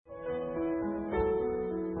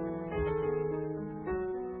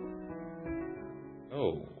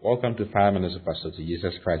Welcome to 5 Minutes of Pastor T.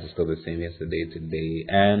 Jesus Christ is still the same yesterday, today,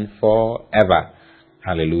 and forever.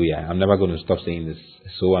 Hallelujah. I'm never going to stop saying this.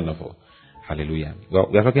 It's so wonderful. Hallelujah. Well,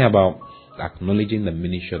 we're talking about acknowledging the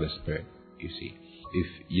ministry of the Spirit. You see, if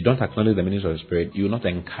you don't acknowledge the ministry of the Spirit, you will not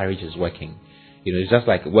encourage His working. It's just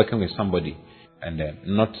like working with somebody and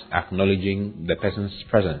not acknowledging the person's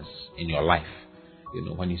presence in your life.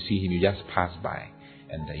 When you see him, you just pass by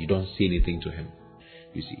and you don't say anything to him.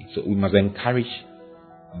 You see, so we must encourage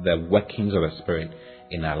the workings of the Spirit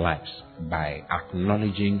in our lives by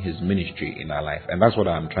acknowledging His ministry in our life. And that's what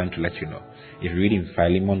I'm trying to let you know. If you read in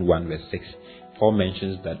Philemon 1 verse 6, Paul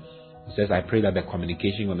mentions that he says, I pray that the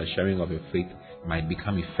communication and the sharing of your faith might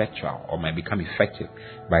become effectual or might become effective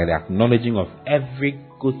by the acknowledging of every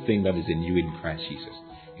good thing that is in you in Christ Jesus.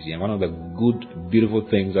 You see, and one of the good, beautiful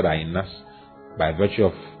things that are in us by virtue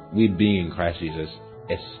of we being in Christ Jesus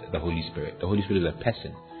is the Holy Spirit. The Holy Spirit is a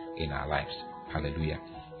person in our lives. Hallelujah.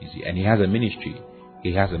 You see, and He has a ministry.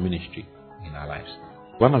 He has a ministry in our lives.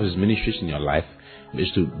 One of His ministries in your life is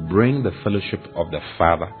to bring the fellowship of the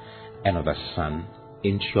Father and of the Son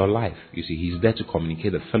into your life. You see, He's there to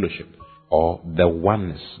communicate the fellowship or the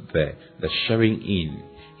oneness, the sharing in.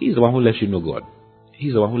 He's the one who lets you know God.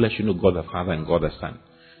 He's the one who lets you know God the Father and God the Son.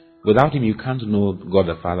 Without Him, you can't know God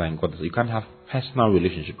the Father and God the Son. You can't have personal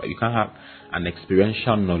relationship. You can't have an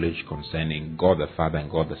experiential knowledge concerning God the Father and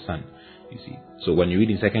God the Son. You see. So when you read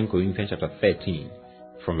in 2 Corinthians chapter 13,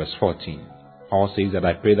 from verse 14, Paul says that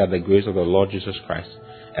I pray that the grace of the Lord Jesus Christ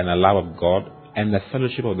and the love of God and the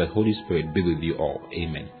fellowship of the Holy Spirit be with you all.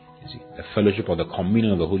 Amen. You see, the fellowship or the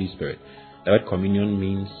communion of the Holy Spirit. The word communion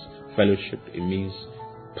means fellowship. It means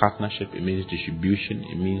partnership. It means distribution.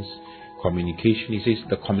 It means communication. He says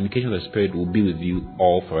the communication of the Spirit will be with you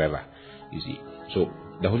all forever. You see. So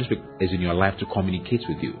the Holy Spirit is in your life to communicate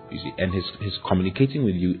with you. You see, and his communicating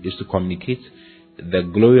with you is to communicate the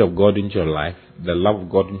glory of God into your life, the love of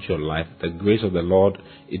God into your life, the grace of the Lord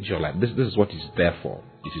into your life. This is what He's there for.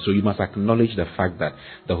 You see, so you must acknowledge the fact that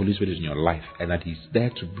the Holy Spirit is in your life and that He's there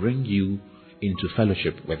to bring you into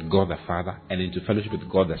fellowship with God the Father and into fellowship with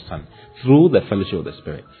God the Son through the fellowship of the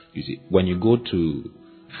Spirit. You see, when you go to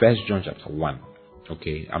 1 John chapter 1,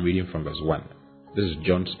 okay, I'm reading from verse 1. This is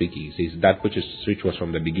John speaking. He says, that which was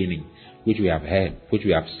from the beginning, which we have heard, which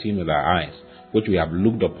we have seen with our eyes, which we have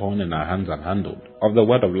looked upon and our hands have handled, of the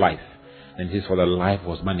word of life. And it says, for the life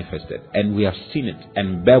was manifested, and we have seen it,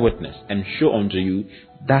 and bear witness, and show unto you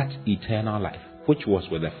that eternal life, which was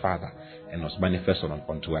with the Father, and was manifested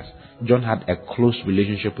unto us. John had a close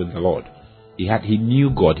relationship with the Lord. He knew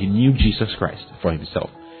God, he knew Jesus Christ for himself.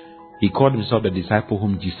 He called himself the disciple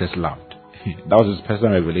whom Jesus loved. That was his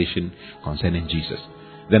personal revelation concerning Jesus.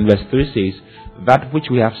 Then verse 3 says, that which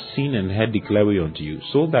we have seen and heard declare we unto you,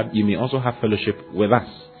 so that you may also have fellowship with us.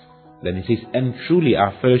 Then he says, and truly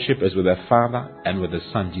our fellowship is with the Father and with the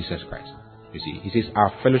Son, Jesus Christ. You see, he says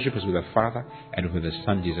our fellowship is with the Father and with the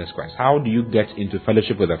Son, Jesus Christ. How do you get into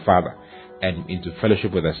fellowship with the Father and into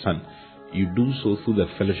fellowship with the Son? You do so through the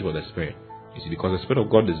fellowship of the Spirit. You see, because the Spirit of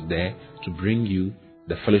God is there to bring you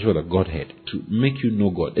the fellowship of the Godhead, to make you know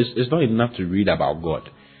God. It's not enough to read about God.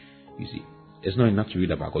 You see, it's not enough to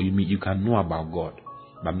read about God. You can know about God.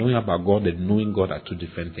 But knowing about God and knowing God are two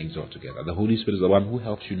different things altogether. The Holy Spirit is the one who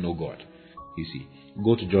helps you know God. You see,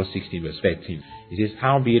 go to John 16 verse 13. It says,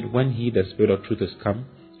 howbeit when He, the Spirit of truth, is come,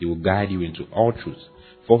 He will guide you into all truth.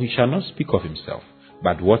 For He shall not speak of Himself,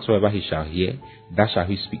 but whatsoever He shall hear, that shall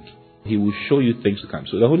He speak. He will show you things to come.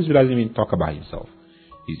 So the Holy Spirit doesn't even talk about Himself.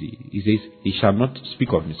 You see, He says, He shall not speak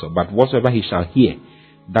of Himself, but whatsoever He shall hear,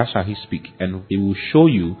 that shall He speak. And He will show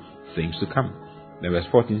you things to come. Then verse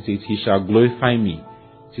 14 says, He shall glorify me.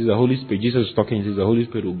 Says the Holy Spirit, Jesus is talking, He says, the Holy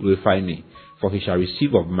Spirit will glorify me, for He shall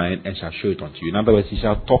receive of mine and shall show it unto you. In other words, He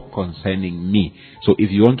shall talk concerning me. So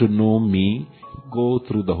if you want to know me, go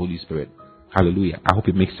through the Holy Spirit. Hallelujah. I hope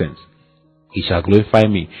it makes sense. He shall glorify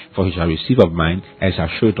me, for He shall receive of mine and shall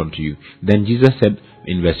show it unto you. Then Jesus said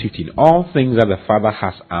in verse 15, all things that the Father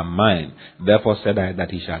has are mine. Therefore said I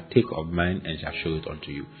that He shall take of mine and shall show it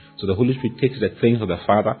unto you. So the Holy Spirit takes the things of the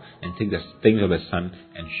Father and takes the things of the Son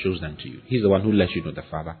and shows them to you. He's the one who lets you know the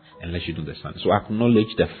Father and lets you know the Son. So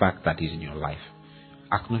acknowledge the fact that He's in your life.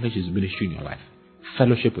 Acknowledge His ministry in your life.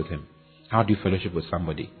 Fellowship with Him. How do you fellowship with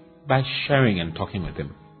somebody? By sharing and talking with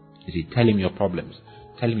Him. You see, tell Him your problems.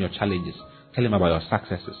 Tell Him your challenges. Tell Him about your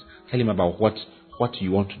successes. Tell Him about what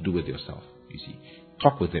you want to do with yourself. You see,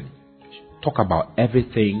 talk with Him. Talk about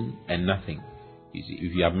everything and nothing. You see,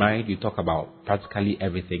 if you are married, you talk about practically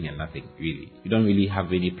everything and nothing, really. You don't really have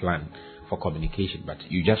any plan for communication, but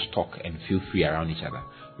you just talk and feel free around each other.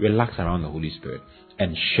 Relax around the Holy Spirit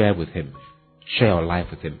and share with Him. Share your life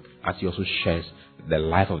with Him as He also shares the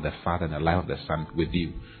life of the Father and the life of the Son with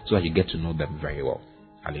you, so that you get to know them very well.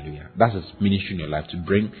 Hallelujah. That's His ministry in your life, to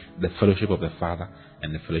bring the fellowship of the Father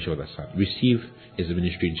and the fellowship of the Son. Receive His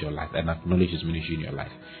ministry into your life and acknowledge His ministry in your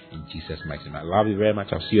life. In Jesus' mighty name. I love you very much.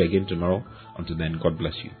 I'll see you again tomorrow. Until then, God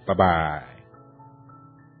bless you. Bye-bye.